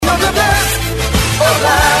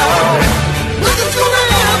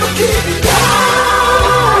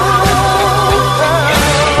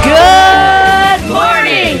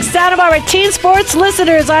Teen Sports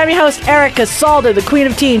listeners. I'm your host, Erica Salder, the Queen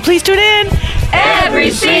of Teen. Please tune in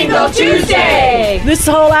every single Tuesday. This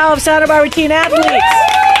whole hour of Santa Barbara teen athletes.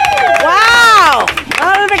 Wow! A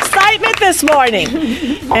lot of excitement this morning.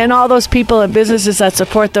 And all those people and businesses that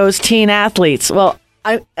support those teen athletes. Well,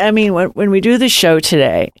 I mean, when we do the show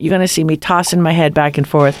today, you're going to see me tossing my head back and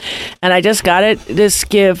forth. And I just got to just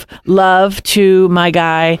give love to my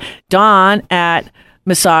guy, Don, at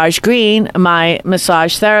Massage Green, my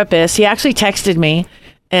massage therapist. He actually texted me,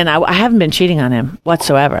 and I haven't been cheating on him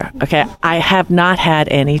whatsoever. Okay, I have not had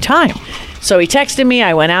any time. So he texted me.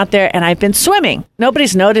 I went out there, and I've been swimming.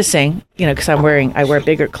 Nobody's noticing, because I wear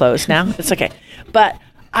bigger clothes now. It's okay, but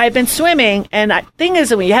I've been swimming, and the thing is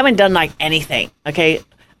that when you haven't done like anything, okay,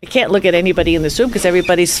 I can't look at anybody in the swim because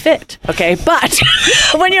everybody's fit, okay? But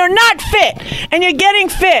when you're not fit and you're getting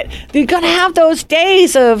fit, you're going to have those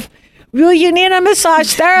days of, well, you need a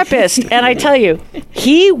massage therapist. And I tell you,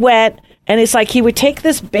 he went, and it's like he would take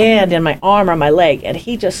this band in my arm or my leg, and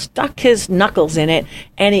he just stuck his knuckles in it,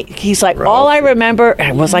 and he's like, all I remember,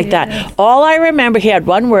 it was like that. All I remember, he had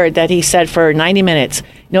one word that he said for 90 minutes.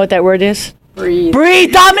 You know what that word is? Breathe.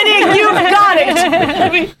 Breathe, Dominique, you've got it. I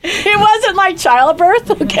mean, it wasn't like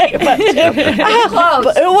childbirth, okay? But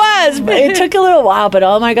it was. But it took a little while, but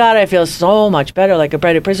oh my God, I feel so much better, like a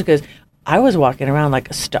brand-new person, because I was walking around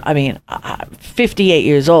like 58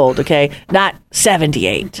 years old, okay? Not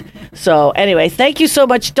 78. So anyway, thank you so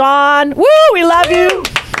much, Dawn. Woo, we love you.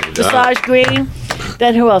 Massage Green.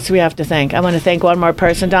 Then who else do we have to thank? I want to thank one more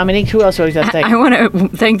person. Dominique, who else do we have to thank? I want to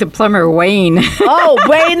thank the plumber, Wayne. Oh,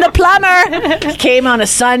 Wayne the plumber. He came on a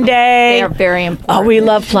Sunday. They are very important. Oh, we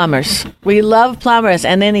love plumbers. We love plumbers.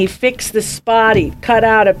 And then he fixed the spot. He cut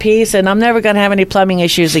out a piece, and I'm never going to have any plumbing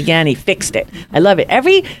issues again. He fixed it. I love it.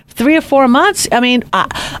 Every 3 or 4 months, I mean,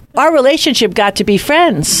 our relationship got to be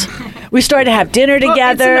friends. We started to have dinner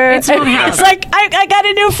together. It's like I got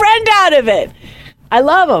a new friend out of it. I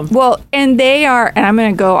love them. Well, and they are, and I'm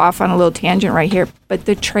going to go off on a little tangent right here, but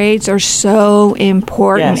the trades are so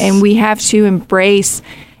important, and we have to embrace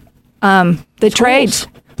the trades.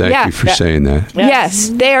 Thank you for saying that. Yes,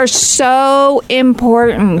 they are so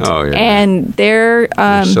important. Oh, yeah. And they're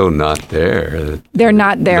so not there. They're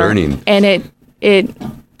not there. Learning. And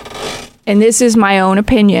and this is my own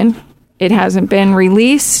opinion. It hasn't been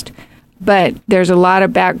released, but there's a lot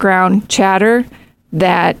of background chatter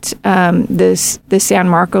that the San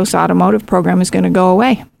Marcos automotive program is going to go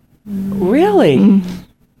away. Really? Mm-hmm.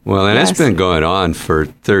 Well, and it's been going on for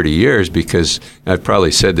 30 years because I've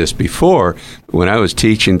probably said this before. When I was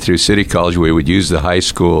teaching through City College, we would use the high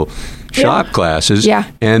school shop classes,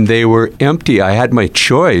 and they were empty. I had my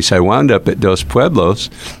choice. I wound up at Dos Pueblos.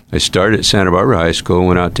 I started at Santa Barbara High School,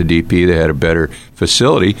 went out to DP. They had a better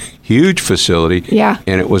facility, huge facility,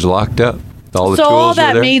 and it was locked up. All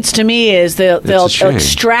that means to me is they'll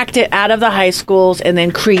extract it out of the high schools and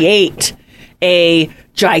then create a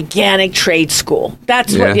gigantic trade school.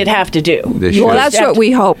 That's what you'd have to do. Well, that's what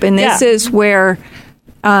we hope. And this is where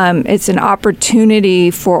it's an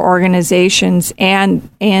opportunity for organizations and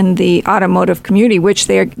the automotive community, which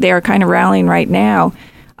they are kind of rallying right now,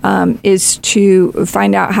 is to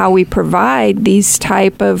find out how we provide these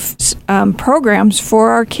type of programs for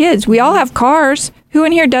our kids. We all have cars. Who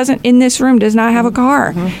in here in this room does not have a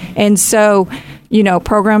car? Mm-hmm. And so,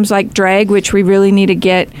 programs like DRAG, which we really need to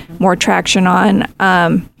get more traction on,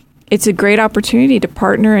 it's a great opportunity to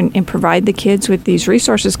partner and provide the kids with these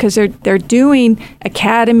resources because they're doing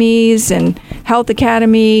academies and health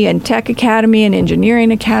academy and tech academy and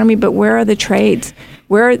engineering academy, but where are the trades?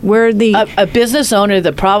 Where the a business owner?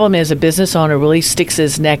 The problem is a business owner really sticks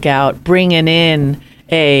his neck out, bringing in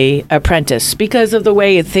a apprentice because of the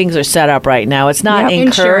way things are set up right now. It's not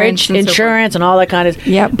encouraged, insurance and all that kind of.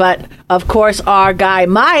 Yep. But of course, our guy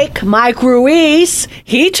Mike Ruiz,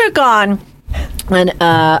 he took on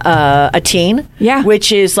a teen,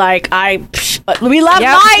 which is like we love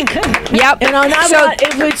Mike. Yep.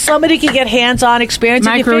 If somebody can get hands-on experience.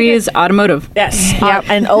 Mike Ruiz Automotive. Yes. Yep.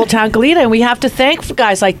 And Old Town Goleta, and we have to thank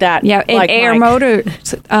guys like that. Yeah. And like AR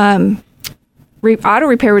Motors. Auto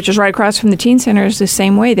Repair, which is right across from the Teen Center, is the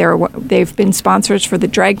same way. They've been sponsors for the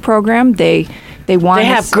DRAG program. They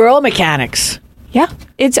have girl mechanics. Yeah,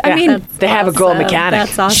 I mean, they have a girl mechanic.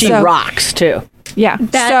 That's awesome. She rocks too. Yeah.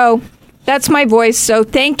 So that's my voice. So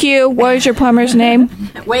thank you. What was your plumber's name?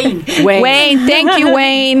 Wayne. Thank you,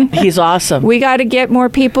 Wayne. He's awesome. We got to get more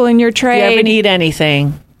people in your trade. If you ever need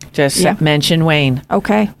anything, just mention Wayne.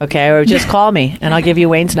 Okay, or just call me, and I'll give you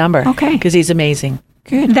Wayne's number. Okay. Because he's amazing.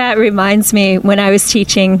 Good. That reminds me, when I was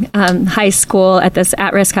teaching high school at this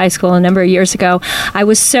at-risk high school a number of years ago, I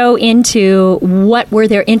was so into what were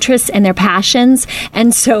their interests and their passions.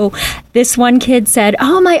 And so this one kid said,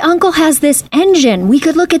 "Oh, my uncle has this engine. We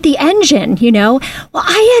could look at the engine, Well,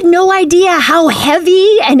 I had no idea how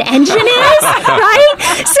heavy an engine is, right?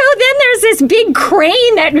 So then there's this big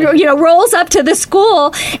crane that, rolls up to the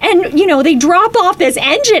school and, they drop off this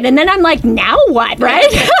engine. And then I'm like, now what,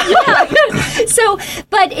 right? So,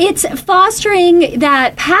 but it's fostering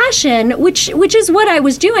that passion, which is what I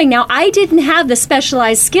was doing. Now, I didn't have the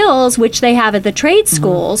specialized skills, which they have at the trade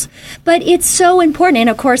schools, but it's so important. And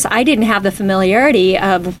of course, I didn't have the familiarity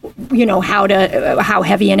of, how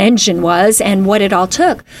heavy an engine was and what it all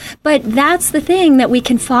took. But that's the thing that we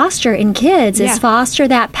can foster in kids is foster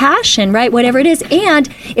that passion, right? Whatever it is. And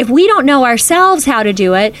if we don't know ourselves how to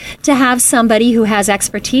do it, to have somebody who has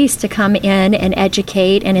expertise to come in and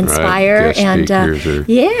educate and inspire and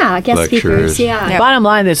guest speakers. Yeah. Bottom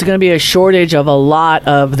line, there's going to be a shortage of a lot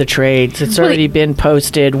of the trades. It's already been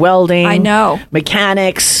posted. Welding. I know.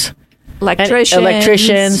 Mechanics.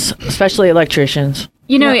 Electricians, especially electricians.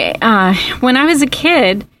 When I was a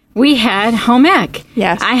kid, we had home ec.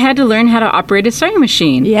 Yes. I had to learn how to operate a sewing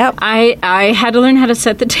machine. Yep. I had to learn how to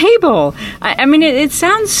set the table. I mean, it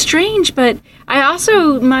sounds strange, but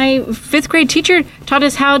my 5th grade teacher taught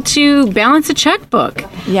us how to balance a checkbook.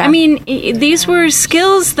 Yeah. I mean, these were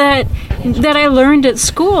skills that I learned at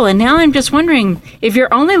school, and now I'm just wondering if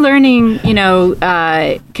you're only learning, computer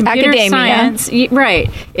Academia. science, right,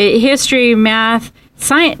 history, math,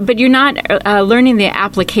 science, but you're not learning the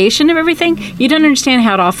application of everything. You don't understand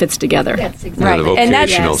how it all fits together. That's exactly right. The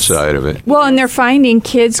vocational side of it. Well, and they're finding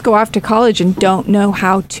kids go off to college and don't know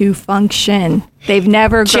how to function. They've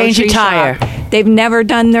never changed a tire. They've never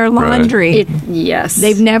done their laundry. Yes.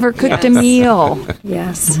 They've never cooked a meal.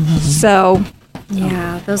 Yes. So...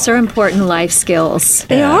 yeah, those are important life skills.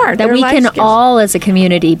 They are. That we can all, as a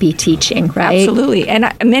community, be teaching, right? Absolutely.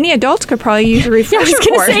 And many adults could probably use a refresher I was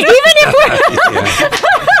going to say, even if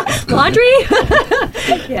we're...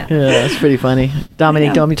 laundry? Yeah, that's pretty funny.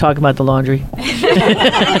 Dominique, don't be talking about the laundry.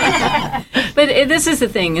 But this is the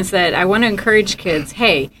thing, is that I want to encourage kids,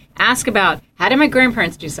 hey, ask about, how did my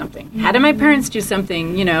grandparents do something? How did my parents do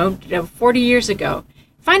something, 40 years ago?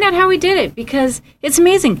 Find out how we did it, because it's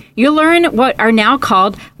amazing. You learn what are now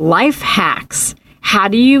called life hacks. How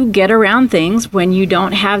do you get around things when you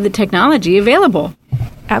don't have the technology available?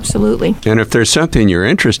 Absolutely. And if there's something you're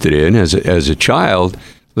interested in as a child,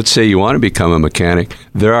 let's say you want to become a mechanic,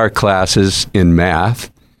 there are classes in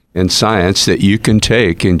math and science that you can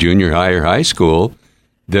take in junior high or high school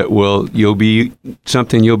that you'll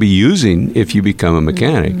be using if you become a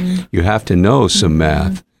mechanic. Mm-hmm. You have to know some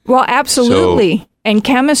math. Well, absolutely. And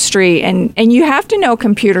chemistry, and you have to know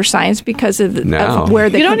computer science because of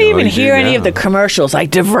where the... You don't even hear any of the commercials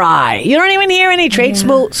like DeVry. You don't even hear any trade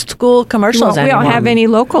school commercials anymore. We don't have any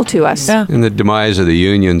local to us. Yeah. And the demise of the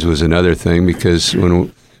unions was another thing, because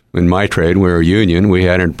when my trade, we were a union, we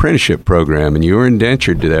had an apprenticeship program, and you were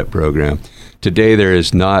indentured to that program. Today, there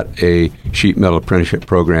is not a sheet metal apprenticeship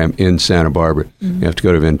program in Santa Barbara. Mm-hmm. You have to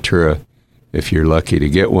go to Ventura if you're lucky to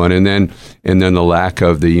get one. And then the lack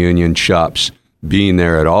of the union shops being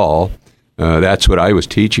there at all. That's what I was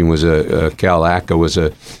teaching, was CalACA was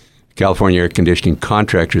a California Air Conditioning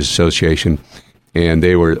Contractors Association, and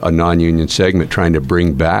they were a non-union segment trying to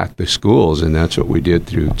bring back the schools, and that's what we did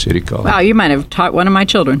through City College. Wow, you might have taught one of my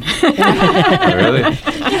children. Really?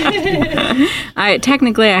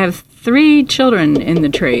 Technically, I have 3 children in the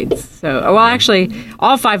trades. So, actually,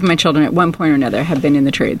 all 5 of my children at one point or another have been in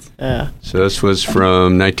the trades. So this was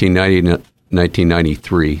from 1990 to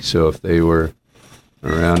 1993. So if they were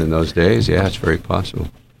around in those days, it's very possible.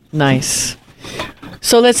 Nice.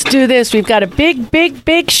 So let's do this. We've got a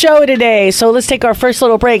big show today. So let's take our first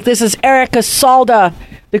little break. This is Erica Salda,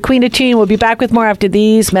 the Queen of Teen. We'll be back with more after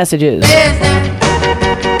these messages.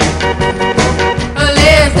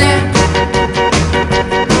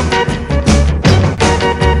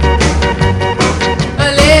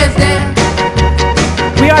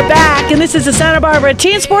 We are back, and this is the Santa Barbara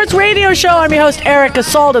Teen Sports Radio Show. I'm your host, Erica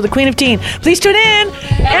Salda, the Queen of Teen. Please tune in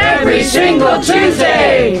every single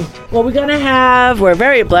Tuesday. Well, we're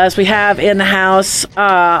very blessed. We have in the house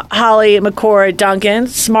Holly McCord Duncan,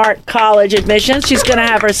 Smart College Admissions. She's going to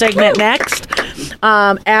have her segment next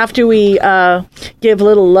after we give a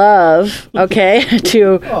little love,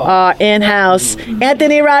 to in-house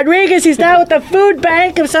Anthony Rodriguez. He's now with the Food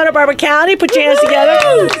Bank of Santa Barbara County. Put your hands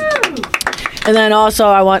together. And then also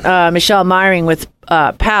I want Michelle Myring with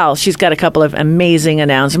PAL. She's got a couple of amazing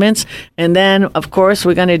announcements. And then, of course,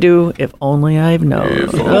 we're going to do If Only I've Known.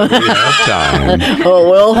 If only we have time.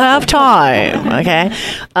 We'll have time. Okay.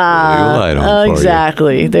 Light on for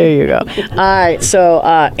exactly. you. There you go. All right. So,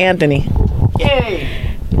 Anthony.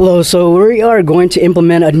 Yay. Hello. So we are going to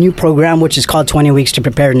implement a new program which is called 20 Weeks to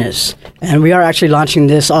Preparedness. And we are actually launching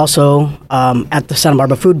this also at the Santa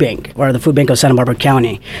Barbara Food Bank, or the Food Bank of Santa Barbara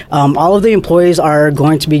County. All of the employees are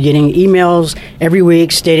going to be getting emails every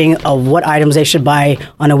week stating what items they should buy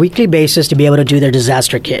on a weekly basis to be able to do their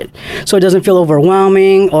disaster kit. So it doesn't feel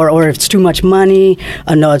overwhelming or if it's too much money.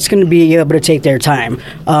 No, it's going to be able to take their time.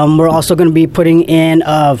 We're also going to be putting in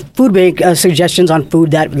food bank suggestions on food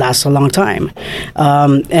that lasts a long time.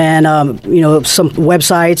 And some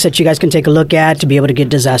websites that you guys can take a look at to be able to get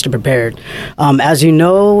disaster prepared. As you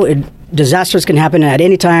know, disasters can happen at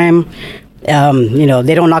any time.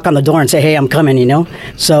 They don't knock on the door and say, "Hey, I'm coming."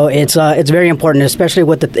 So it's very important, especially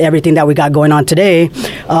with everything that we got going on today.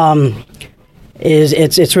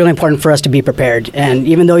 It's really important for us to be prepared. And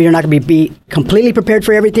even though you're not going to be completely prepared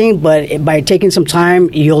for everything, but by taking some time,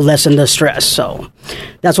 you'll lessen the stress. So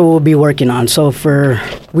that's what we'll be working on. So for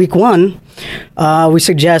week 1, we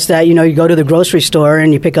suggest that, you go to the grocery store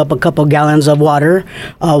and you pick up a couple gallons of water,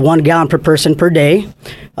 1 gallon per person per day,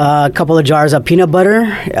 a couple of jars of peanut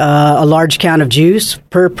butter, a large can of juice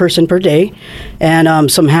per person per day, and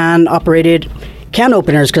some hand-operated can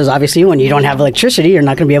openers, because obviously when you don't have electricity, you're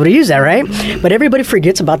not going to be able to use that, right? But everybody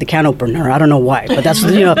forgets about the can opener. I don't know why, but that's, I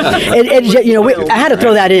had to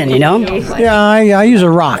throw that in, Yeah, I use a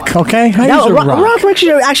rock, okay? I use a rock. Rock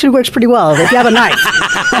actually works pretty well if you have a knife.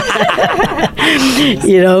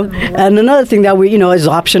 And another thing that is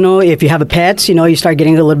optional, if you have a pet, you start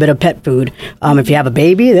getting a little bit of pet food. If you have a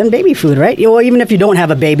baby, then baby food, right? Well, even if you don't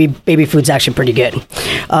have a baby food's actually pretty good.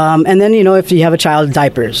 And then, if you have a child,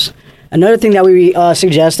 diapers. Another thing that we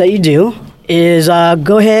suggest that you do is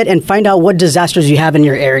go ahead and find out what disasters you have in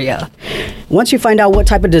your area. Once you find out what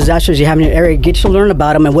type of disasters you have in your area, get to learn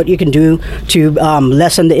about them and what you can do to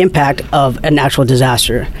lessen the impact of an actual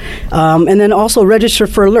disaster. And then also register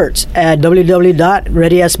for alerts at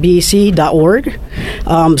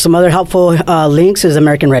www.readysbec.org. Some other helpful links is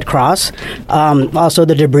American Red Cross, also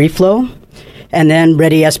the debris flow, and then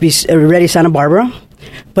Ready Santa Barbara.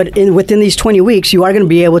 But within these 20 weeks, you are going to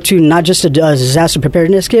be able to not just a disaster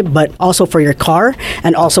preparedness kit, but also for your car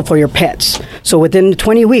and also for your pets. So within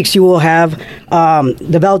 20 weeks, you will have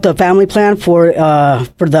developed a family plan for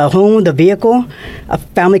the home, the vehicle, a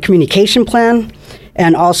family communication plan,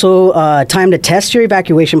 and also time to test your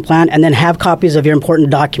evacuation plan, and then have copies of your important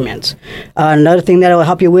documents. Another thing that it will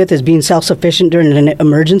help you with is being self-sufficient during an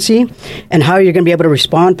emergency, and how you're going to be able to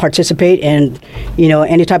respond, participate in,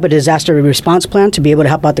 any type of disaster response plan to be able to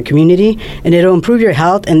help out the community, and it'll improve your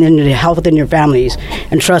health and then the health within your families.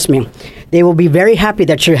 And trust me, they will be very happy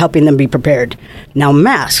that you're helping them be prepared. Now,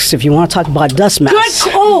 masks, if you want to talk about dust masks.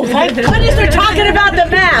 Good. Oh, thank goodness they're talking about the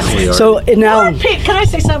masks. So now, Pete, can I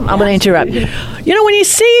say something? I'm going to interrupt. When you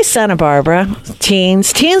see Santa Barbara,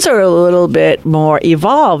 teens are a little bit more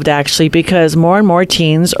evolved, actually, because more and more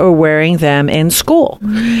teens are wearing them in school.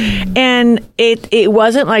 And it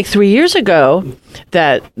wasn't like 3 years ago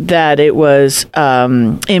that it was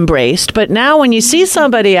embraced. But now when you see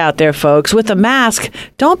somebody out there, folks, with a mask,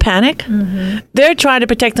 don't panic. Mm-hmm. They're trying to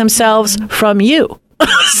protect themselves from you.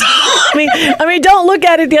 So, I mean, don't look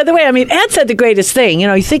at it the other way. I mean, Ed said the greatest thing.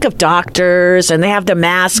 You think of doctors and they have the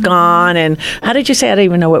mask on. And how did you say? I don't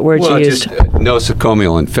even know what word you used. Just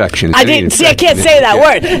nosocomial infection. I didn't see. I can't say that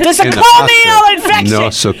word. Nosocomial infection.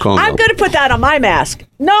 Nosocomial. I'm going to put that on my mask.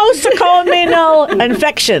 Nosocomial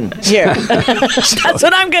infection. Here. That's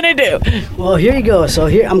what I'm going to do. Well, here you go. So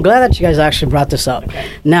I'm glad that you guys actually brought this up. Okay.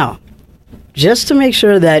 Now, just to make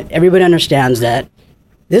sure that everybody understands that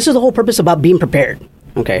this is the whole purpose about being prepared.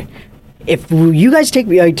 Okay, if you guys take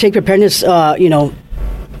preparedness,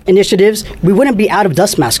 initiatives, we wouldn't be out of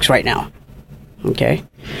dust masks right now. Okay,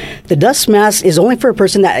 the dust mask is only for a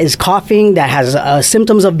person that is coughing, that has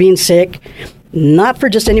symptoms of being sick, not for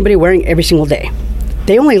just anybody wearing every single day.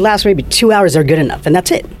 They only last maybe 2 hours. They're good enough, and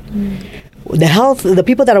that's it. The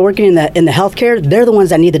people that are working in the healthcare, they're the ones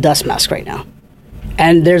that need the dust mask right now.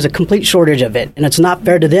 And there's a complete shortage of it. And it's not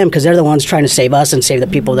fair to them because they're the ones trying to save us and save the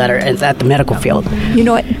people that are at the medical field. You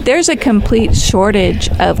know what? There's a complete shortage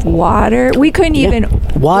of water. We couldn't even...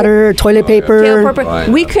 Water, toilet paper.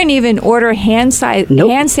 We couldn't even order hand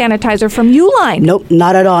sanitizer from Uline. Nope,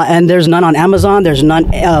 not at all. And there's none on Amazon. There's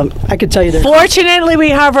none... I could tell you... Fortunately, we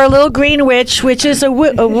have our little green witch, which is a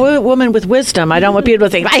woman with wisdom. I don't want people to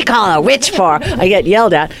think, I call her a witch for. I get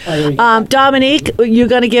yelled at. Dominique, you're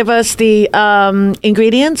going to give us the...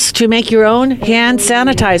 ingredients to make your own hand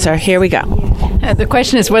sanitizer. Here we go. The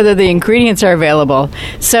question is whether the ingredients are available.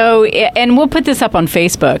 So, and we'll put this up on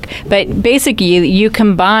Facebook, but basically you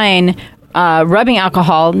combine rubbing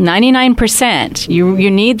alcohol, 99%. You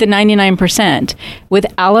need the 99%. With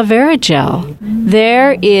aloe vera gel,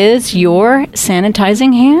 there is your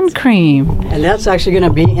sanitizing hand cream. And that's actually going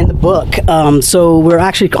to be in the book. So we're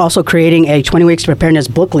actually also creating a 20 weeks preparedness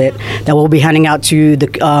booklet that we'll be handing out to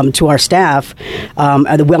the to our staff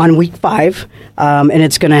on week 5. And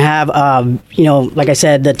it's going to have, like I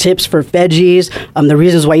said, the tips for veggies, the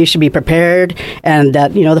reasons why you should be prepared, and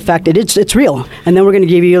that, the fact that it's real. And then we're going to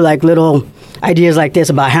give you like little ideas like this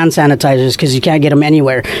about hand sanitizers, because you can't get them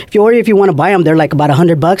anywhere. If you want to buy them, they're like about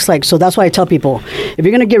 $100. So that's why I tell people, if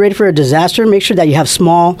you're going to get ready for a disaster, make sure that you have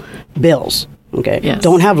small bills. Okay, yes.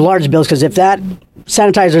 Don't have large bills, because if that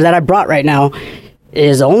sanitizer that I brought right now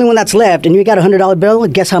is the only one that's left, and you got $100 bill,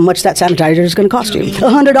 guess how much that sanitizer is going to cost you?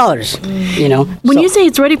 $100. When you say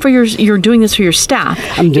it's ready for you're doing this for your staff,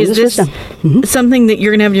 I'm doing this for staff. Something that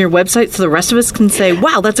you're going to have on your website so the rest of us can say,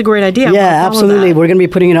 wow, that's a great idea. Yeah, absolutely. We're going to be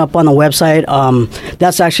putting it up on the website.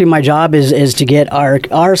 That's actually my job is to get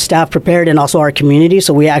our staff prepared, and also our community.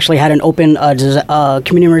 So we actually had an open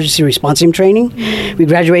community emergency response team training. We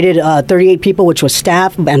graduated 38 people, which was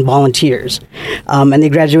staff and volunteers, and they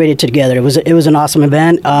graduated together. It was an awesome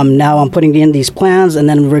event. Now I'm putting in these plans, and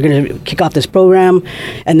then we're going to kick off this program,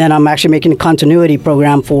 and then I'm actually making a continuity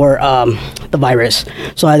program for the virus.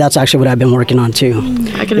 So that's actually what I've been working on too.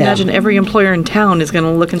 I can imagine every employer in town is going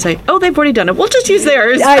to look and say, "Oh, they've already done it. We'll just use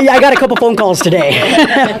theirs." I got a couple phone calls today,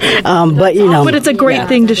 but but it's a great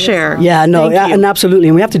thing to share. Yeah, no, and absolutely,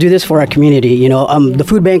 and we have to do this for our community. The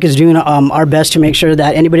food bank is doing our best to make sure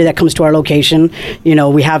that anybody that comes to our location,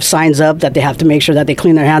 we have signs up that they have to make sure that they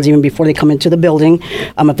clean their hands even before they come into the building.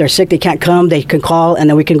 If they're sick, they can't come, they can call, and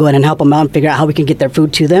then we can go ahead and help them out and figure out how we can get their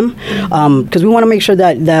food to them. Because we want to make sure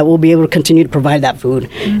that we'll be able to continue to provide that food.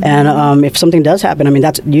 And if something does happen,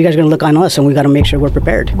 that's you guys are going to look on us, and we got to make sure we're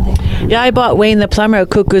prepared. Yeah, I bought Wayne the plumber a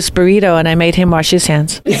Cuckoo's burrito, and I made him wash his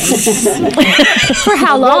hands. For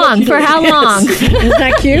how long? For how long? Isn't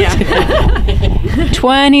that cute? Yeah.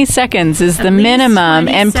 20 seconds is the minimum.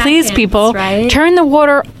 And please, people, turn the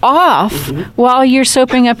water off while you're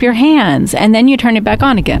soaping up your hands, and then you turn it back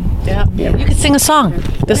on again. Yeah. You could sing a song.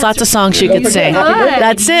 There's lots of songs you could sing.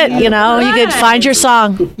 That's it. You could find your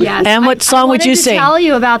song. Yes. And what song would you sing? I wanted to tell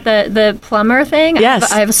you about the plumber thing.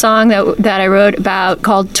 Yes. I have a song that I wrote about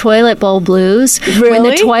called Toilet Bowl Blues. Really? When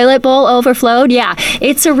the toilet bowl overflowed. Yeah.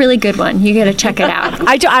 It's a really good one. You got to check it out.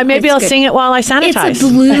 Maybe I'll sing it while I sanitize. It's a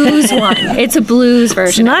blues one. It's a blues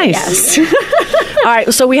version. Nice. Yes. All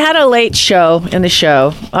right, so we had a late show in the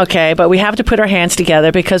show, okay, but we have to put our hands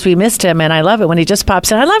together because we missed him, and I love it when he just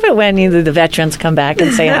pops in. I love it when the veterans come back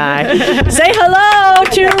and say hi. Say hello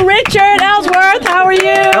to Richard Ellsworth. How are you?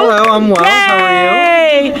 Hello, I'm well.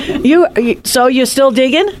 Yay! How are you? So you're still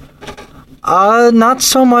digging? Not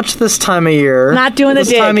so much this time of year. Not doing the dig.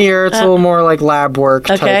 This time of year, it's a little more like lab work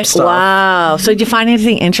type stuff. Wow. So did you find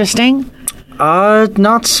anything interesting?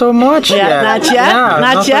 Not so much yet. Not yet? Yeah,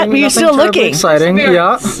 not yet? But you're still looking. Exciting.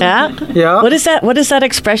 Yeah. Yeah? What is that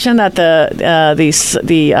expression that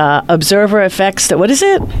the observer affects? What is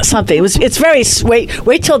it? Something. It's very...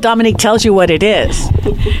 Wait till Dominique tells you what it is.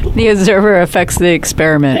 The observer affects the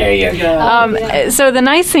experiment. There you go. So the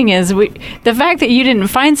nice thing is, the fact that you didn't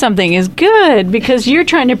find something is good because you're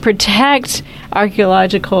trying to protect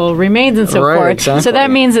archaeological remains and so forth. Exactly. So that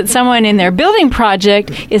means that someone in their building project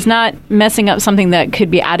is not messing up something that could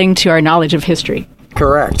be adding to our knowledge of history.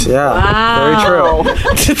 Correct. Yeah. Wow. Very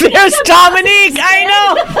true. There's Dominique. I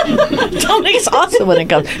know. Dominique's awesome when it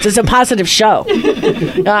comes. It's a positive show.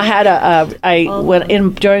 I had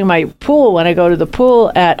during my pool when I go to the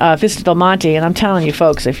pool at Vista Del Monte, and I'm telling you,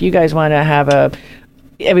 folks, if you guys want to have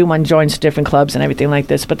everyone joins different clubs and everything like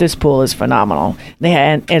this, but this pool is phenomenal.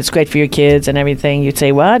 And it's great for your kids and everything. You'd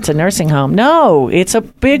say, well, it's a nursing home. No, it's a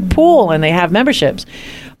big pool, and they have memberships.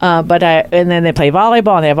 And then they play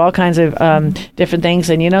volleyball, and they have all kinds of different things.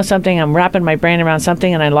 And you know something? I'm wrapping my brain around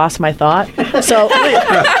something, and I lost my thought. So,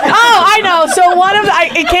 I know. So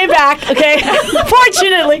it came back. Okay,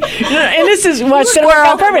 fortunately, and this is what's going to work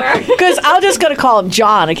out perfect because I'm just going to call him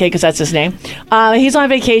John. Okay, because that's his name. He's on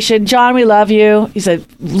vacation. John, we love you. He said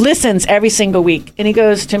listens every single week, and he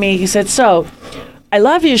goes to me. He said, so. I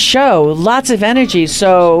love your show. Lots of energy.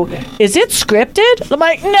 So, is it scripted? I'm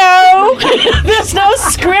like, no. There's no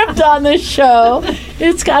script on this show.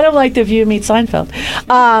 It's kind of like The View meets Seinfeld.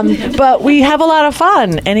 But we have a lot of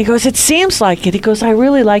fun. And he goes, it seems like it. He goes, I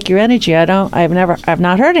really like your energy. I've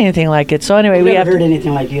not heard anything like it. So anyway, we have heard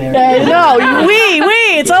anything like you. No, we.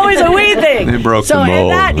 It's always a we thing. They broke the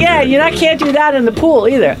mold. Can't do that in the pool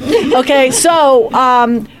either. Okay, so.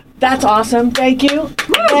 That's awesome. Thank you.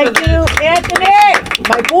 Thank you, Anthony,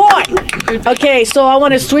 my boy. Okay, so I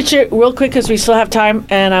want to switch it real quick because we still have time,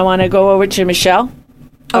 and I want to go over to Michelle.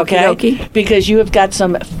 Okay. Okey-dokey. Because you have got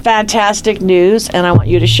some fantastic news, and I want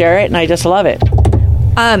you to share it, and I just love it.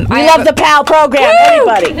 We love the PAL program,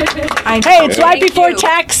 everybody. Hey, it's right before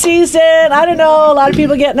tax season. I don't know. A lot of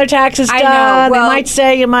people getting their taxes done. I know. Well, they might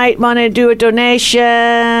say you might want to do a donation.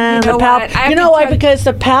 You know what? You know why? Because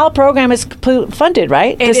the PAL program is funded,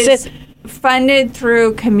 right? It is funded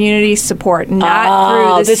through community support,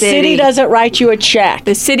 not through the city doesn't write you a check.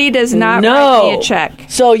 The city does not write me a check.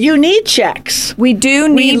 So you need checks. We do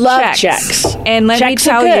need We love checks. And let me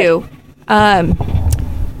tell you,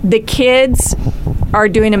 the kids are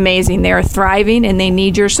doing amazing. They are thriving, and they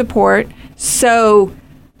need your support. So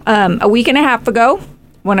a week and a half ago,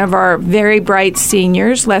 one of our very bright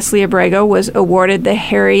seniors, Leslie Abrego, was awarded the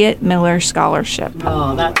Harriet Miller Scholarship.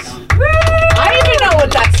 Oh, that's... I don't even know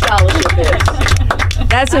what that scholarship is.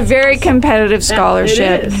 That's a very competitive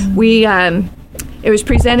scholarship. It is. It was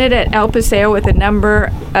presented at El Paseo with a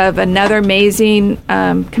number of another amazing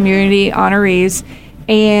community honorees,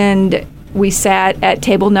 and we sat at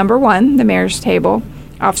table number 1, the mayor's table.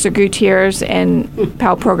 Officer Gutierrez and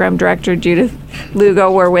PAL program director Judith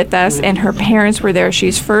Lugo were with us, and her parents were there.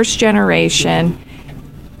 She's first generation.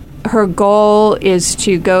 Her goal is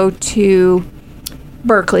to go to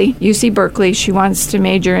Berkeley, UC Berkeley. She wants to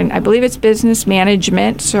major in, I believe it's business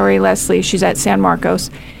management. Sorry, Leslie, she's at San Marcos.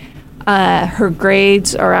 Her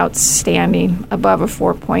grades are outstanding, above a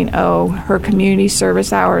 4.0. Her community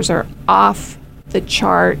service hours are off the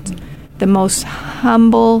chart. The most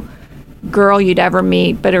humble girl you'd ever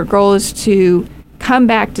meet, but her goal is to come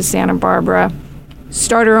back to Santa Barbara,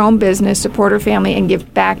 start her own business, support her family, and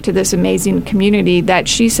give back to this amazing community that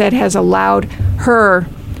she said has allowed her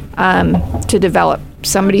to develop.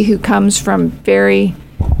 Somebody who comes from very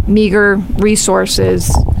meager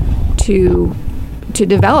resources to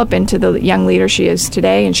develop into the young leader she is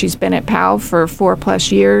today, and she's been at PAL for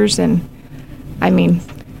 4+ years, and I mean,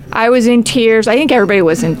 I was in tears. I think everybody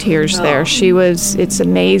was in tears there. It's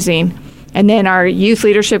amazing. And then our Youth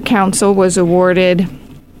Leadership Council was awarded,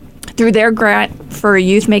 through their grant for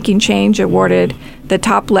Youth Making Change, awarded the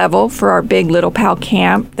top level for our big Little PAL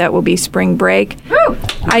camp that will be spring break. Woo!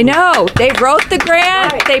 I know. They wrote the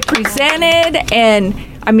grant, they presented, and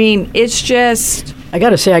I mean, it's just... I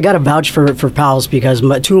got to say, I got to vouch for PALs because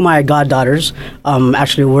two of my goddaughters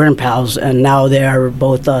actually were in PALs, and now they are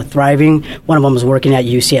both thriving. One of them is working at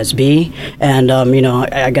UCSB, and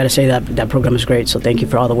I got to say that program is great. So thank you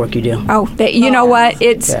for all the work you do. Oh, you know what?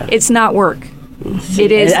 It's not work.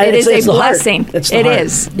 It is a blessing. It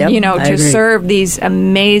is, to serve these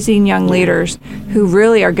amazing young leaders who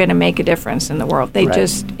really are going to make a difference in the world. They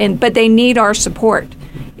but they need our support.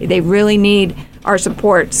 They really need our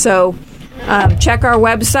support. So. Check our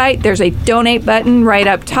website. There's a donate button right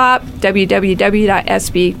up top,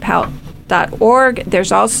 www.sbpal.org.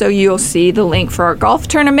 There's also, you'll see the link for our golf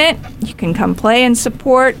tournament. You can come play and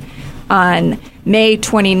support on May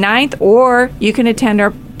 29th, or you can attend our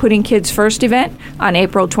Putting Kids First event on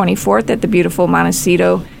April 24th at the beautiful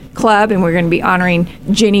Montecito Club, and we're going to be honoring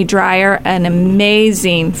Ginny Dreyer, an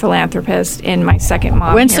amazing philanthropist in my second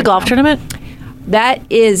mom. When's the golf tournament? That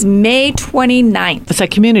is May 29th. It's at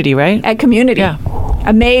Community, right? At Community. Yeah.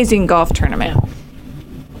 Amazing golf tournament. Yeah.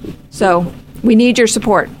 So we need your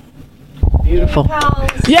support. Beautiful.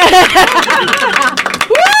 Yeah.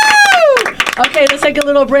 Woo! Okay, let's take a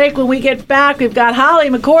little break. When we get back, we've got Holly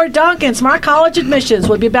McCord Duncan, Smart College Admissions.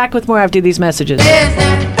 We'll be back with more after these messages.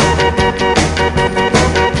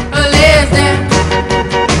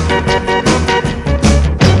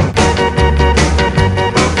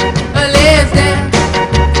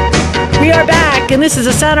 We are back, and this is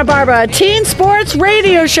the Santa Barbara Teen Sports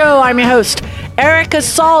Radio Show. I'm your host, Erica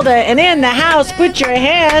Salda, and in the house, put your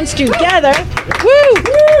hands together. Woo!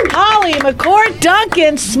 Holly McCord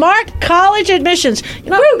Duncan, Smart College Admissions.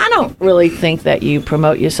 I don't really think that you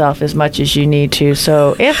promote yourself as much as you need to.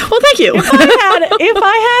 So, thank you. if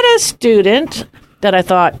I had a student that I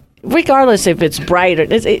thought, regardless if it's bright or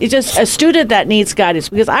it's just a student that needs guidance,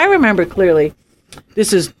 because I remember clearly.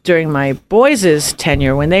 This is during my boys'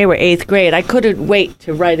 tenure when they were 8th grade. I couldn't wait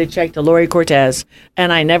to write a check to Lori Cortez,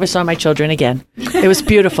 and I never saw my children again. It was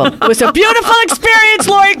beautiful. It was a beautiful experience,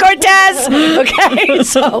 Lori Cortez. Okay,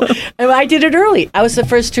 so I did it early. I was the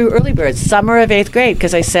first 2 early birds, summer of 8th grade,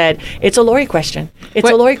 because I said, it's a Lori question. It's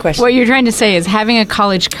a Lori question. What you're trying to say is having a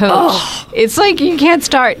college coach, it's like you can't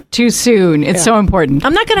start too soon. It's so important.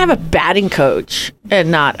 I'm not going to have a batting coach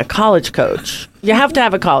and not a college coach. You have to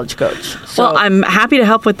have a college coach. So. Well, I'm happy to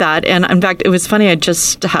help with that. And in fact, it was funny. I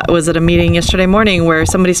just was at a meeting yesterday morning where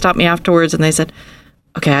somebody stopped me afterwards and they said,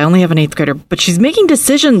 okay, I only have an 8th grader, but she's making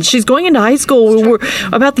decisions. She's going into high school. We're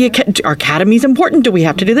about our academy's important. Do we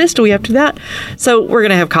have to do this? Do we have to do that? So we're going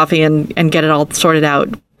to have coffee and get it all sorted out.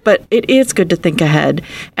 But it is good to think ahead.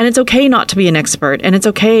 And it's okay not to be an expert. And it's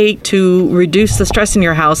okay to reduce the stress in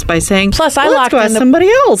your house by saying, let's go ask somebody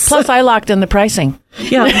else. Plus, I locked in the pricing.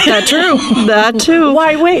 Yeah, that's true. That too.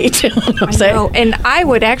 Why wait? I know. And I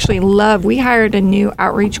would actually we hired a new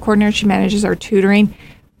outreach coordinator. She manages our tutoring.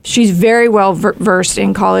 She's very well versed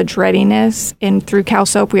in college readiness, and through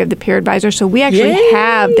CalSOAP we have the peer advisor. So we actually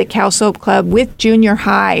have the CalSOAP Club with junior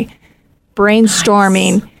high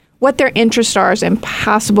brainstorming what their interests are and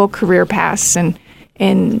possible career paths, and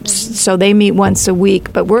so they meet once a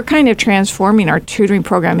week. But we're kind of transforming our tutoring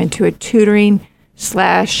program into a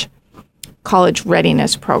tutoring/college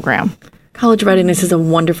readiness program. College readiness is a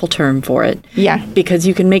wonderful term for it. Yeah, because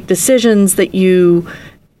you can make decisions that you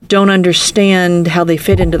don't understand how they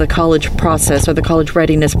fit into the college process or the college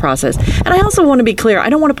readiness process. And I also want to be clear, I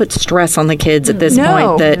don't want to put stress on the kids at this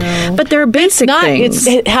point. But there are basic things.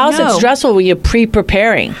 How's it stressful when you're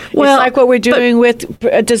pre-preparing? Well, it's like what we're doing with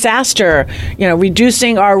a disaster,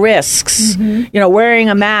 reducing our risks, wearing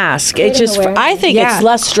a mask. I think it's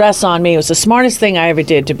less stress on me. It was the smartest thing I ever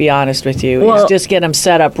did, to be honest with you, is just get them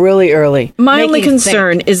set up really early. My only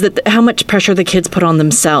concern is that how much pressure the kids put on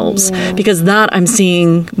themselves, because that I'm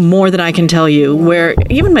seeing more than I can tell you, where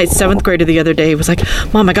even my 7th grader the other day was like,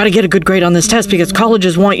 Mom, I got to get a good grade on this test because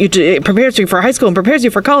colleges want you to, it prepares you for high school and prepares you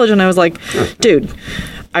for college. And I was like, dude,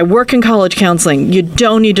 I work in college counseling. You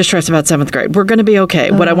don't need to stress about 7th grade. We're going to be okay.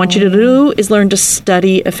 What I want you to do is learn to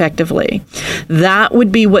study effectively. That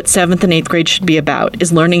would be what 7th and 8th grade should be about,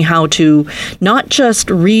 is learning how to not just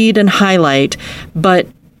read and highlight, but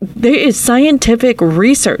there is scientific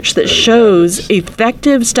research that shows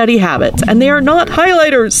effective study habits, and they are not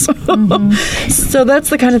highlighters. So that's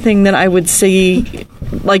the kind of thing that I would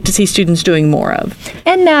like to see students doing more of.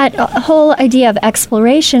 And that whole idea of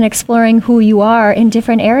exploring who you are in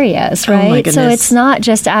different areas, right? Oh my goodness. So it's not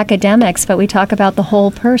just academics, but we talk about the whole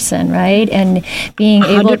person, right? And being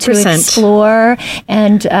able 100%. to explore.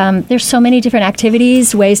 And there's so many different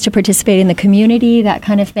activities, ways to participate in the community, that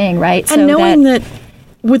kind of thing, right? And so knowing that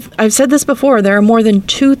I've said this before, there are more than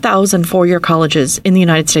 2,000 four-year colleges in the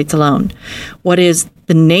United States alone. What is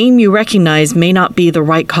the name you recognize may not be the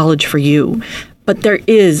right college for you, but there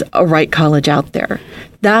is a right college out there.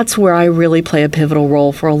 That's where I really play a pivotal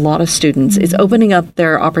role for a lot of students, is opening up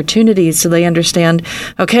their opportunities so they understand,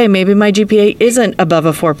 okay, maybe my GPA isn't above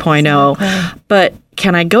a 4.0, but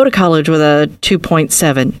can I go to college with a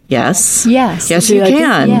 2.7? Yes. Yes, you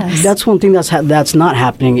can. Yes. That's one thing that's not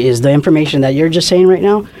happening, is the information that you're just saying right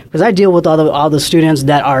now. Because I deal with all the students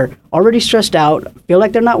that are already stressed out, feel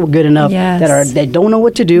like they're not good enough, they don't know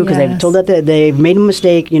what to do because they've told that they've made a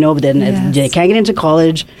mistake, but then they can't get into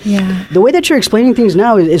college. Yeah. The way that you're explaining things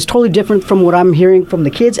now is totally different from what I'm hearing from the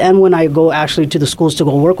kids and when I go actually to the schools to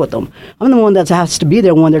go work with them. I'm the one that has to be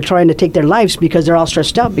there when they're trying to take their lives because they're all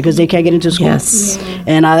stressed out because they can't get into school. Yes. Yeah.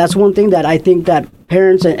 And that's one thing that I think that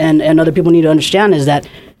parents and other people need to understand, is that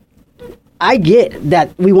I get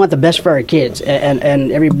that we want the best for our kids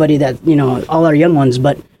and everybody that, all our young ones,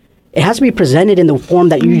 but it has to be presented in the form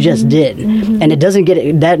that you just did. And it doesn't get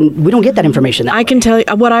we don't get that information that way. I can tell you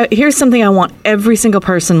here's something I want every single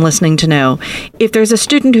person listening to know. If there's a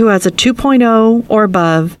student who has a 2.0 or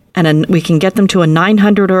above, and we can get them to a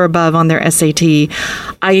 900 or above on their SAT,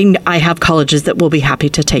 I have colleges that will be happy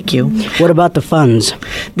to take you. What about the funds?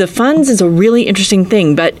 The funds is a really interesting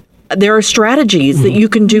thing, but there are strategies that you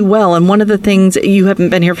can do well. And one of the things, you haven't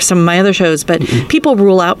been here for some of my other shows, but people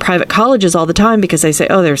rule out private colleges all the time because they say,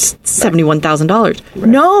 oh, there's $71,000. Right.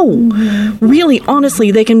 No, really,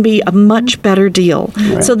 honestly, they can be a much better deal.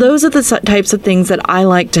 Right. So those are the types of things that I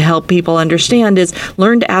like to help people understand, is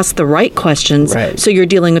learn to ask the right questions so you're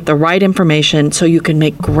dealing with the right information so you can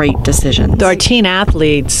make great decisions. Our teen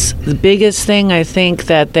athletes, the biggest thing I think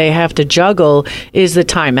that they have to juggle is the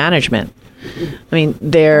time management. I mean,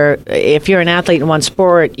 if you're an athlete in one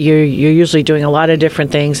sport, you're usually doing a lot of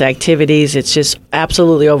different things, activities. It's just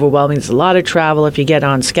absolutely overwhelming. There's a lot of travel if you get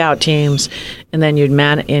on scout teams, and then you're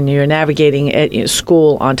navigating at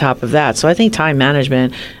school on top of that. So I think time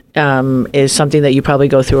management is something that you probably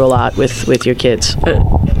go through a lot with your kids.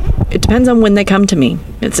 It depends on when they come to me.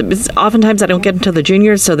 It's oftentimes I don't get into the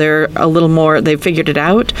juniors, so they're a little more, they've figured it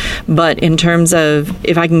out. But in terms of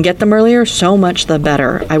if I can get them earlier, so much the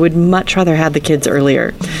better. I would much rather have the kids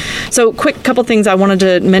earlier. So quick couple things I wanted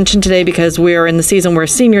to mention today, because we're in the season where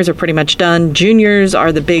seniors are pretty much done. Juniors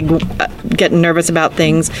are the big getting nervous about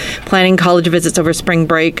things, planning college visits over spring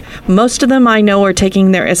break. Most of them I know are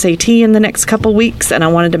taking their SAT in the next couple weeks, and I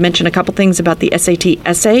wanted to mention a couple things about the SAT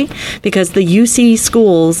essay, because the UC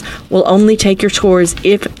schools will only take your scores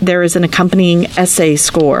if there is an accompanying essay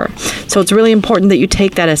score. So it's really important that you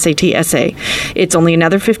take that SAT essay. It's only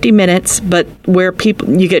another 50 minutes, but where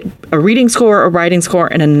you get a reading score, a writing score,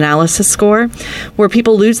 and an analysis score. Where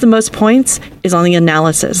people lose the most points is on the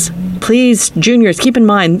analysis. Please, juniors, keep in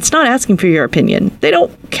mind, it's not asking for your opinion. They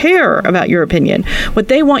don't care about your opinion. What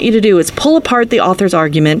they want you to do is pull apart the author's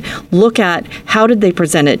argument, look at how did they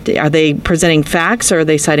present it. Are they presenting facts, or are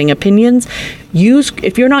they citing opinions?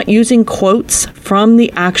 If you're not using quotes from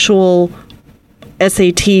the actual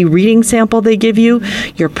SAT reading sample they give you,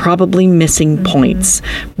 you're probably missing points.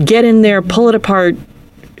 Get in there, pull it apart,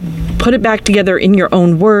 put it back together in your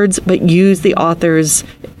own words, but use the author's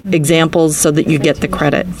examples so that you get the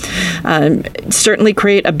credit. Certainly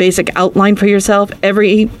create a basic outline for yourself.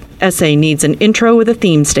 Every essay needs an intro with a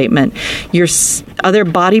theme statement. Your other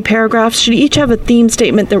body paragraphs should each have a theme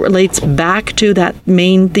statement that relates back to that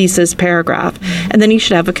main thesis paragraph. And then you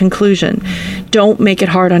should have a conclusion. Don't make it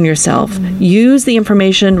hard on yourself. Use the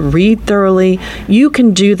information, read thoroughly. You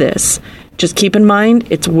can do this. Just keep in mind,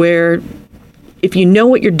 it's where if you know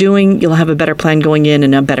what you're doing, you'll have a better plan going in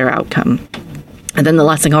and a better outcome. And then the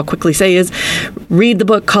last thing I'll quickly say is read the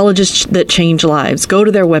book Colleges That Change Lives. Go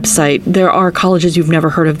to their website. There are colleges you've never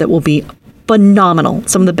heard of that will be phenomenal,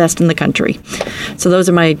 some of the best in the country. So those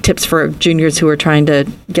are my tips for juniors who are trying to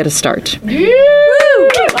get a start. Woo!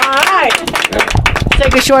 All right.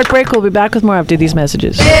 Take a short break. We'll be back with more after these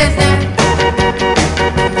messages.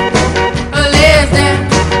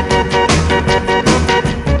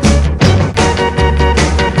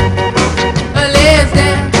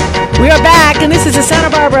 We are back, and this is the Santa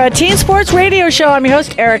Barbara Teen Sports Radio Show. I'm your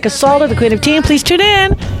host, Erica Salter, the Queen of Teen. Please tune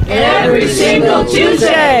in every single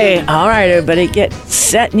Tuesday. All right, everybody, get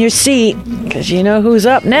set in your seat, because you know who's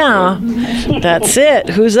up now. That's it.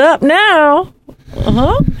 Who's up now?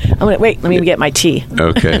 Wait, let me get my tea.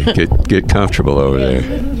 Okay, get comfortable over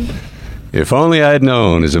there. If only I had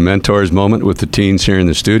known is a mentor's moment with the teens here in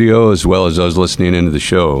the studio, as well as those listening into the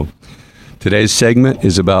show. Today's segment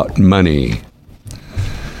is about money.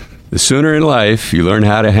 The sooner in life you learn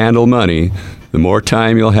how to handle money, the more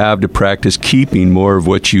time you'll have to practice keeping more of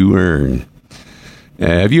what you earn.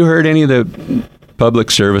 Have you heard any of the public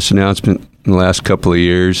service announcement in the last couple of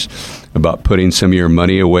years about putting some of your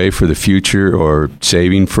money away for the future or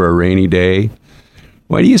saving for a rainy day?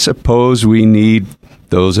 Why do you suppose we need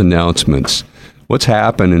those announcements? What's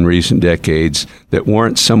happened in recent decades that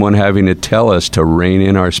warrants someone having to tell us to rein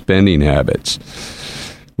in our spending habits?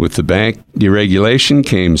 With the bank deregulation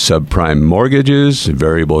came subprime mortgages,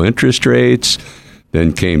 variable interest rates.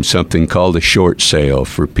 Then came something called a short sale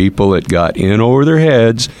for people that got in over their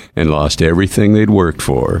heads and lost everything they'd worked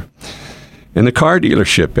for. And the car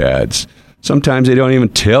dealership ads. Sometimes they don't even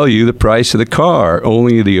tell you the price of the car,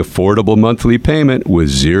 only the affordable monthly payment with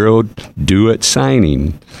zero due at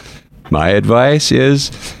signing. My advice is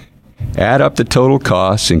add up the total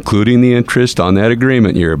costs, including the interest on that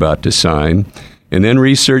agreement you're about to sign, and then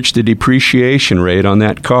research the depreciation rate on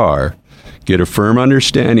that car. Get a firm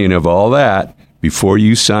understanding of all that before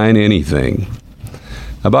you sign anything.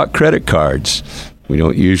 How about credit cards? We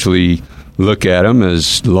don't usually look at them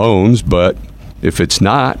as loans, but if it's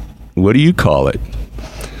not, what do you call it?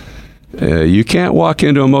 You can't walk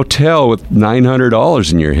into a motel with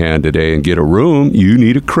 $900 in your hand today and get a room. You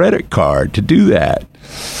need a credit card to do that.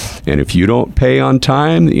 And if you don't pay on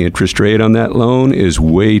time, the interest rate on that loan is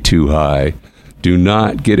way too high. Do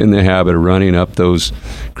not get in the habit of running up those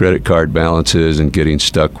credit card balances and getting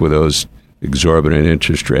stuck with those exorbitant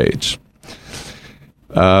interest rates.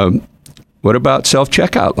 What about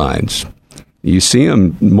self-checkout lines? You see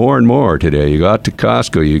them more and more today. You go out to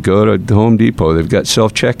Costco, you go to Home Depot, they've got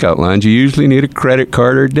self-checkout lines. You usually need a credit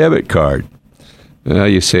card or a debit card.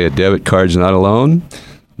 You say a debit card's not a loan?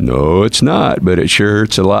 No, it's not, but it sure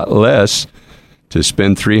hurts a lot less to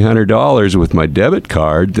spend $300 with my debit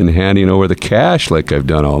card than handing over the cash like I've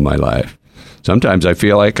done all my life. Sometimes I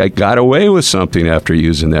feel like I got away with something after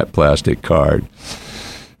using that plastic card.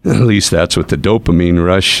 At least that's what the dopamine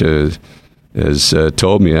rush has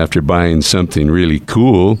told me after buying something really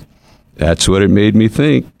cool. That's what it made me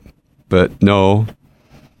think. But no,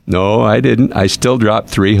 I didn't. I still dropped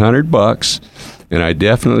 $300, and I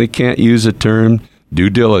definitely can't use the term due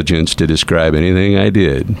diligence to describe anything I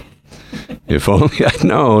did. If only I'd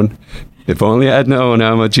known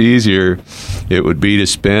how much easier it would be to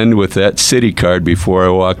spend with that Citi card before I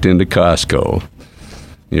walked into Costco.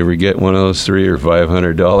 You ever get one of those $300 or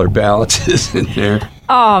 $500 balances in there?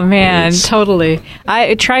 Oh, man, totally.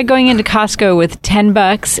 I tried going into Costco with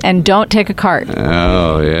 $10 and don't take a cart.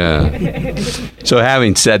 Oh, yeah. So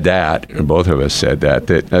having said that, or both of us said that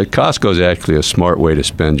Costco is actually a smart way to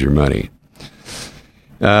spend your money.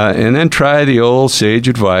 And then try the old sage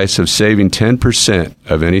advice of saving 10%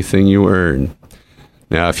 of anything you earn.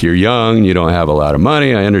 Now, if you're young, you don't have a lot of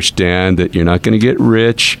money, I understand that you're not going to get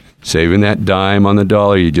rich saving that dime on the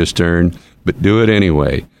dollar you just earned, but do it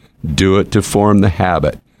anyway. Do it to form the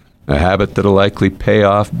habit, a habit that'll likely pay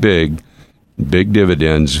off big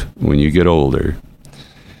dividends when you get older.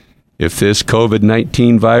 If this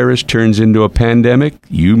COVID-19 virus turns into a pandemic,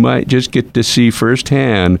 you might just get to see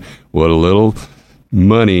firsthand what a little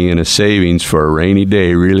money and a savings for a rainy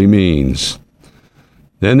day really means.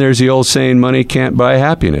 Then there's the old saying, money can't buy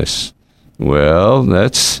happiness. Well,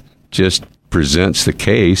 that's just presents the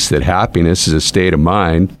case that happiness is a state of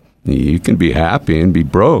mind. You can be happy and be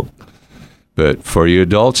broke. But for you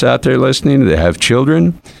adults out there listening that have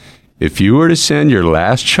children, if you were to send your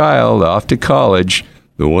last child off to college,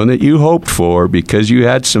 the one that you hoped for because you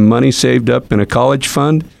had some money saved up in a college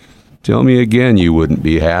fund, tell me again you wouldn't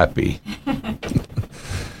be happy.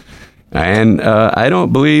 And I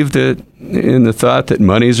don't believe that in the thought that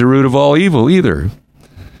money's the root of all evil either.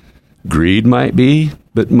 Greed might be,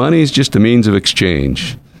 but money's just a means of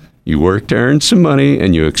exchange. You work to earn some money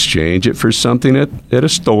and you exchange it for something at a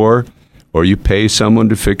store, or you pay someone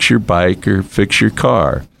to fix your bike or fix your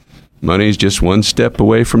car. Money's just one step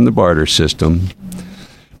away from the barter system.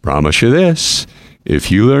 Promise you this,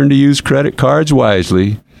 if you learn to use credit cards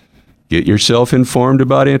wisely, get yourself informed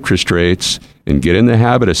about interest rates, and get in the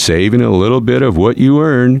habit of saving a little bit of what you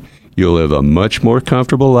earn, you'll live a much more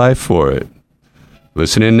comfortable life for it.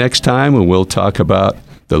 Listen in next time when we'll talk about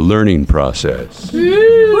the learning process.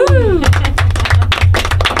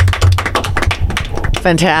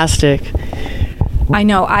 Fantastic. I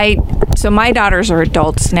know. So my daughters are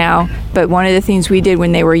adults now, but one of the things we did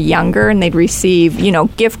when they were younger and they'd receive,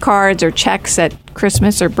 gift cards or checks at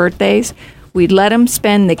Christmas or birthdays, we'd let them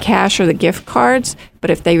spend the cash or the gift cards, but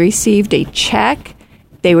if they received a check,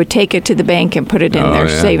 they would take it to the bank and put it in their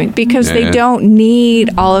savings because they don't need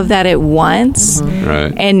all of that at once. Mm-hmm.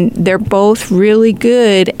 Right. And they're both really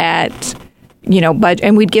good at, budget.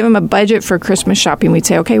 And we'd give them a budget for Christmas shopping. We'd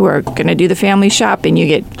say, okay, we're going to do the family shopping. You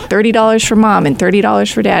get $30 for mom and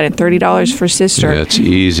 $30 for dad and $30 for sister. Yeah, it's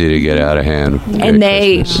easy to get out of hand. And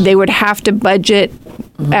they would have to budget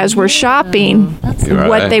as we're shopping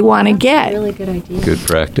what they want to get. That's a really good idea. Good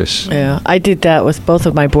practice. Yeah, I did that with both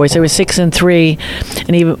of my boys. They were 6 and 3,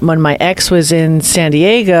 and even when my ex was in San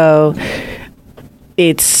Diego,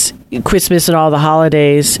 it's Christmas and all the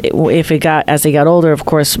holidays. As they got older, of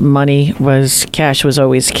course, cash was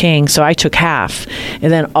always king. So I took half,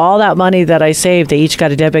 and then all that money that I saved, they each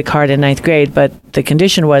got a debit card in 9th grade. But the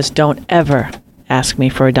condition was, don't ever ask me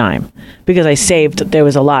for a dime, because I saved. There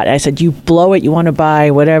was a lot. I said, you blow it, you want to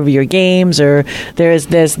buy whatever, your games, or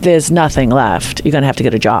there's nothing left. You're going to have to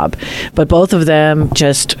get a job. But both of them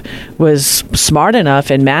just was smart enough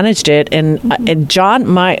and managed it. And John,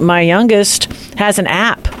 my youngest, has an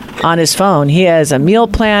app on his phone. He has a meal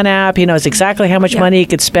plan app. He knows exactly how much money he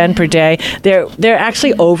could spend per day. They're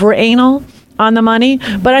actually over anal on the money,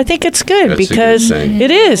 but I think it's good. That's because a good thing.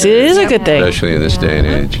 it is a good thing, especially in this day and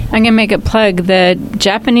age. I'm going to make a plug. The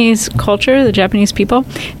Japanese culture, the Japanese people,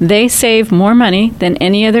 they save more money than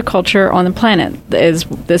any other culture on the planet, is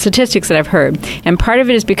the statistics that I've heard. And part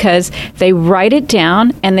of it is because they write it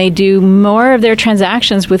down and they do more of their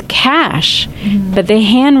transactions with cash, but they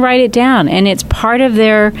hand write it down, and it's part of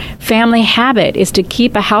their family habit is to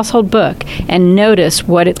keep a household book and notice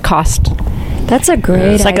what it cost. That's a great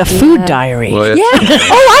idea. It's like a food diary. Well, Yeah.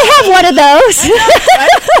 I have one of those.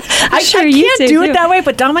 I can't do it that way,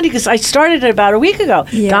 but Dominique, I started it about a week ago.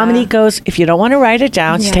 Yeah. Dominique goes, if you don't want to write it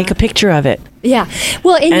down, just take a picture of it. Yeah.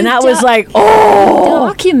 Well, and that was like,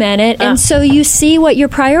 document it, and so you see what your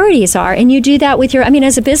priorities are, and you do that with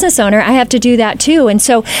as a business owner, I have to do that too, and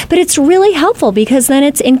so, but it's really helpful because then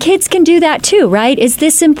and kids can do that too, right? Is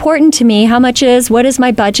this important to me? What is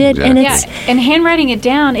my budget? Exactly. And handwriting it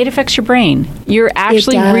down, it affects your brain. You're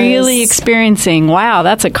actually really experiencing, wow,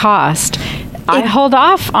 that's a cost. I hold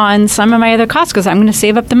off on some of my other costs because I'm going to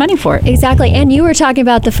save up the money for it. Exactly. And you were talking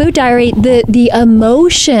about the food diary, the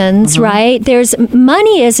emotions, right? There's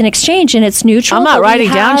money is an exchange and it's neutral. I'm not writing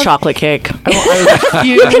down chocolate cake.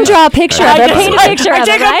 You can draw a picture of it. Paint a picture of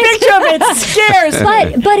it, right? I take a picture of it. It scares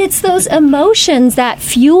me. But it's those emotions that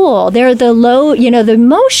fuel. They're the the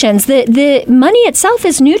emotions. The money itself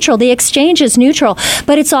is neutral. The exchange is neutral.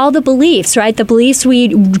 But it's all the beliefs, right? The beliefs we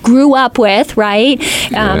grew up with, right?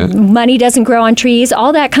 Money doesn't grow on trees.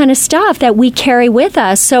 All that kind of stuff that we carry with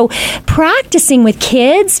us. So practicing with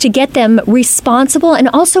kids to get them responsible and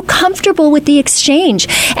also comfortable with the exchange.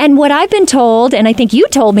 And what I've been told, and I think you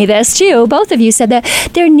told me this too, both of you said that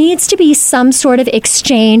there needs to be some sort of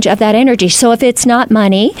exchange of that energy. So if it's not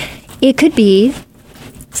money, it could be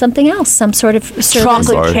something else, some sort of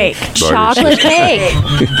chocolate cake. Chocolate cake.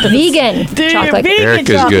 Vegan chocolate cake. Eric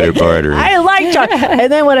is good at bartering. I like chocolate. And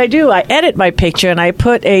then what I do, I edit my picture and I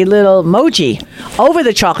put a little emoji over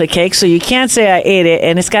the chocolate cake so you can't say I ate it,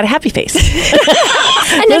 and it's got a happy face.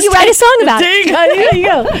 And then you write a song about it. There you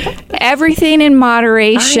go. Everything in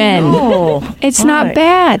moderation. It's not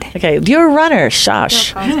bad. Okay, you're a runner,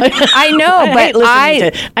 Shosh. I know, but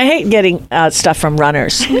I hate getting stuff from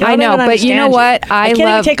runners. I know, but you know what? I can't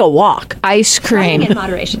even take a walk. Ice cream. In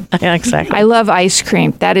moderation. Yeah, exactly. I love ice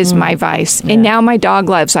cream. That is my vice. Yeah. And now my dog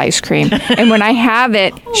loves ice cream. And when I have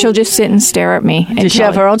it, she'll just sit and stare at me. Does she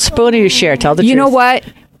have her own spoon or you share? Tell the truth. You know what?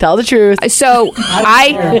 Tell the truth. So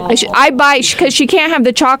I buy, because she can't have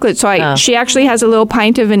the chocolate, so she actually has a little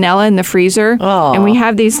pint of vanilla in the freezer. Oh. And we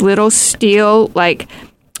have these little steel,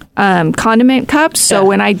 condiment cups. So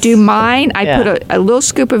when I do mine, I put a little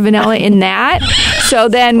scoop of vanilla in that. So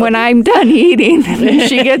then when I'm done eating,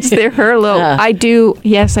 she gets her little. I do that.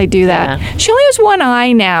 Yeah. She only has one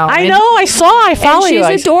eye now. I know. I saw. I follow you.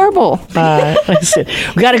 She's adorable. Listen,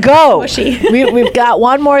 we got to go. We've got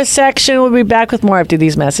one more section. We'll be back with more after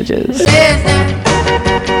these messages.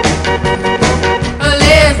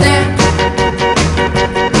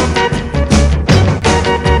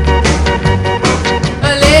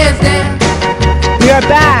 We are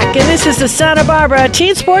back, and this is the Santa Barbara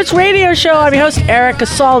Teen Sports Radio Show. I'm your host, Erica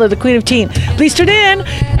Salda, the Queen of Teen. Please tune in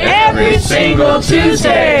every single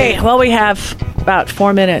Tuesday. Well, we have about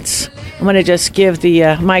 4 minutes. I'm going to just give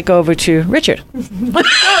the mic over to Richard.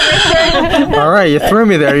 All right, you threw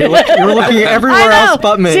me there. You were looking everywhere else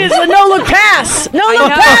but me. See, it's a no-look pass.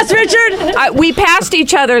 No-look pass, Richard. We passed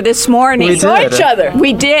each other this morning. We saw each other.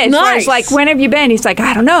 We did. Nice. So I was like, when have you been? He's like,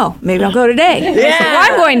 I don't know. Maybe I'll go today. Yeah. I said,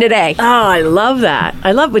 well, I'm going today. Oh, I love that.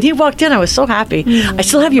 When he walked in, I was so happy. I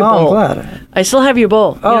still have your bowl. I'm glad. I still have your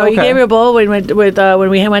bowl. Oh, you gave me a bowl when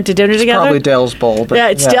we went to dinner together. Probably Dale's bowl. But yeah,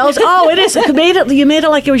 it's Dale's. Oh, it is. You made it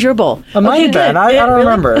like it was your bowl. It might have been. I don't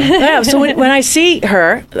remember. Yeah, so when I see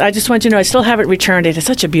her, I just want you to know I still haven't returned it. It's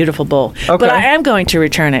such a beautiful bowl. Okay. But I am going to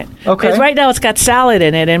return it. Okay. Because right now it's got salad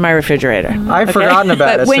in it in my refrigerator. I've forgotten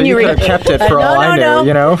about it, so you could have kept it for all I knew,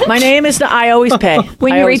 you know? My name is, I always pay.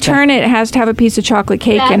 When you return it, it has to have a piece of chocolate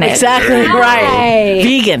cake in it. Exactly, right.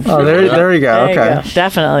 Vegan. Oh, there you go. There Okay. you go.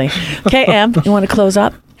 Definitely. Okay, Em, you want to close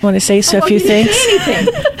up? You want to say a few things?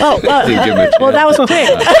 Oh, well, that was quick.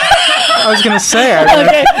 I was going to say,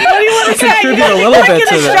 Okay. What do you want to say? contribute a little bit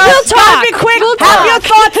to this. We'll talk. Be quick. Have your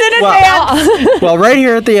thoughts in advance. Well, right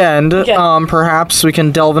here at the end, perhaps we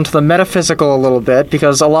can delve into the metaphysical a little bit,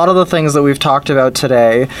 because a lot of the things that we've talked about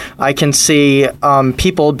today, I can see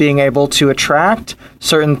people being able to attract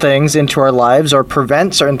certain things into our lives or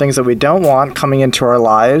prevent certain things that we don't want coming into our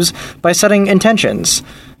lives by setting intentions.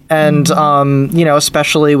 And,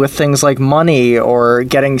 especially with things like money or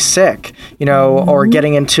getting sick, or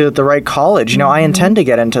getting into the right college. I intend to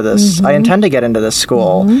get into this. I intend to get into this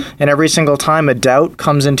school. And every single time a doubt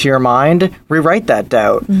comes into your mind, rewrite that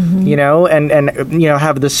doubt, and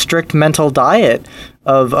have this strict mental diet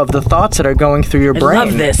of the thoughts that are going through your brain. I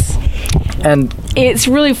love this. And it's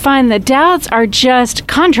really fun. The doubts are just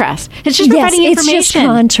contrast. It's just providing information. It's just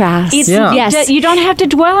contrast. Yes. You don't have to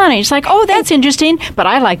dwell on it. It's like, oh, that's interesting, but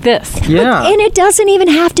I like this. Yeah. And it doesn't even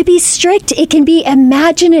have to be strict. It can be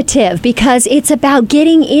imaginative because it's about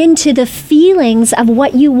getting into the feelings of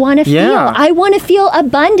what you want to feel. I want to feel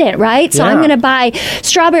abundant, right? So I'm going to buy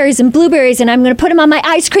strawberries and blueberries and I'm going to put them on my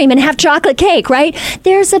ice cream and have chocolate cake, right?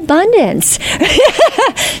 There's abundance.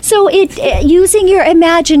 so using your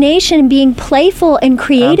imagination and being playful and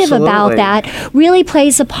creative about that really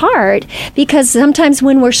plays a part, because sometimes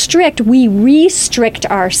when we're strict, we restrict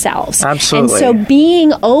ourselves. Absolutely. And so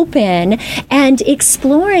being open and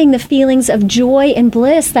exploring the feelings of joy and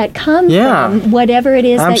bliss that come from whatever it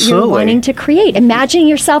is that you're wanting to create. Imagining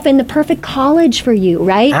yourself in the perfect college for you,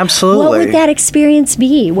 right? Absolutely. What would that experience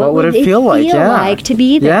be? What would it feel like to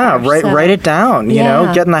be there? Yeah, write it down. You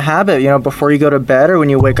know, get in the habit. You know, before you go to bed or when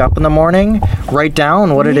you wake up in the morning, write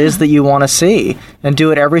down what it is that you want to see, and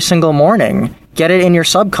do it every single morning. Get it in your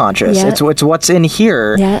subconscious. Yeah. It's what's in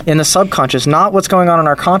here in the subconscious, not what's going on in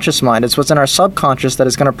our conscious mind. It's what's in our subconscious that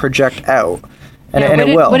is going to project out, and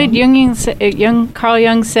it will. What did Carl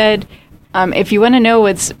Jung said? If you want to know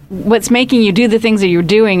what's making you do the things that you're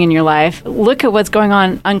doing in your life, look at what's going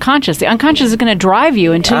on unconscious. The unconscious is going to drive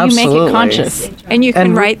you until you make it conscious. And you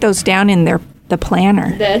can write those down in the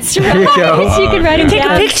planner. That's right. You can write it Take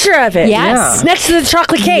down. a picture of it. Yes. Next to the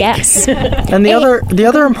chocolate cake. Yes. And the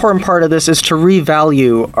other important part of this is to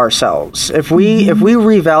revalue ourselves. If we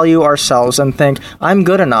revalue ourselves and think, I'm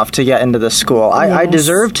good enough to get into this school. I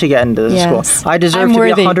deserve to get into this school. I deserve to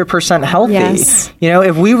be 100% healthy. Yes. You know,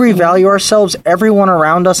 if we revalue ourselves, everyone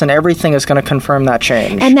around us and everything is going to confirm that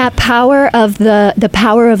change. And that power of the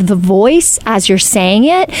power of the voice as you're saying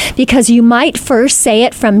it, because you might first say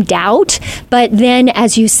it from doubt, but then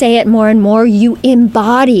as you say it more and more,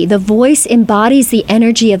 the voice embodies the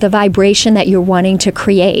energy of the vibration that you're wanting to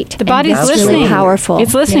create. The body's listening. Really powerful.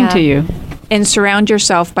 It's listening to you. And surround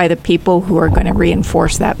yourself by the people who are going to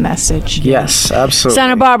reinforce that message. Yes, absolutely.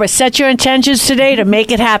 Santa Barbara, set your intentions today to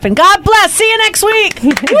make it happen. God bless. See you next week.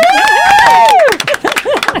 Nothing's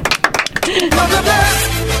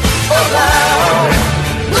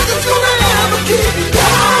gonna ever keep you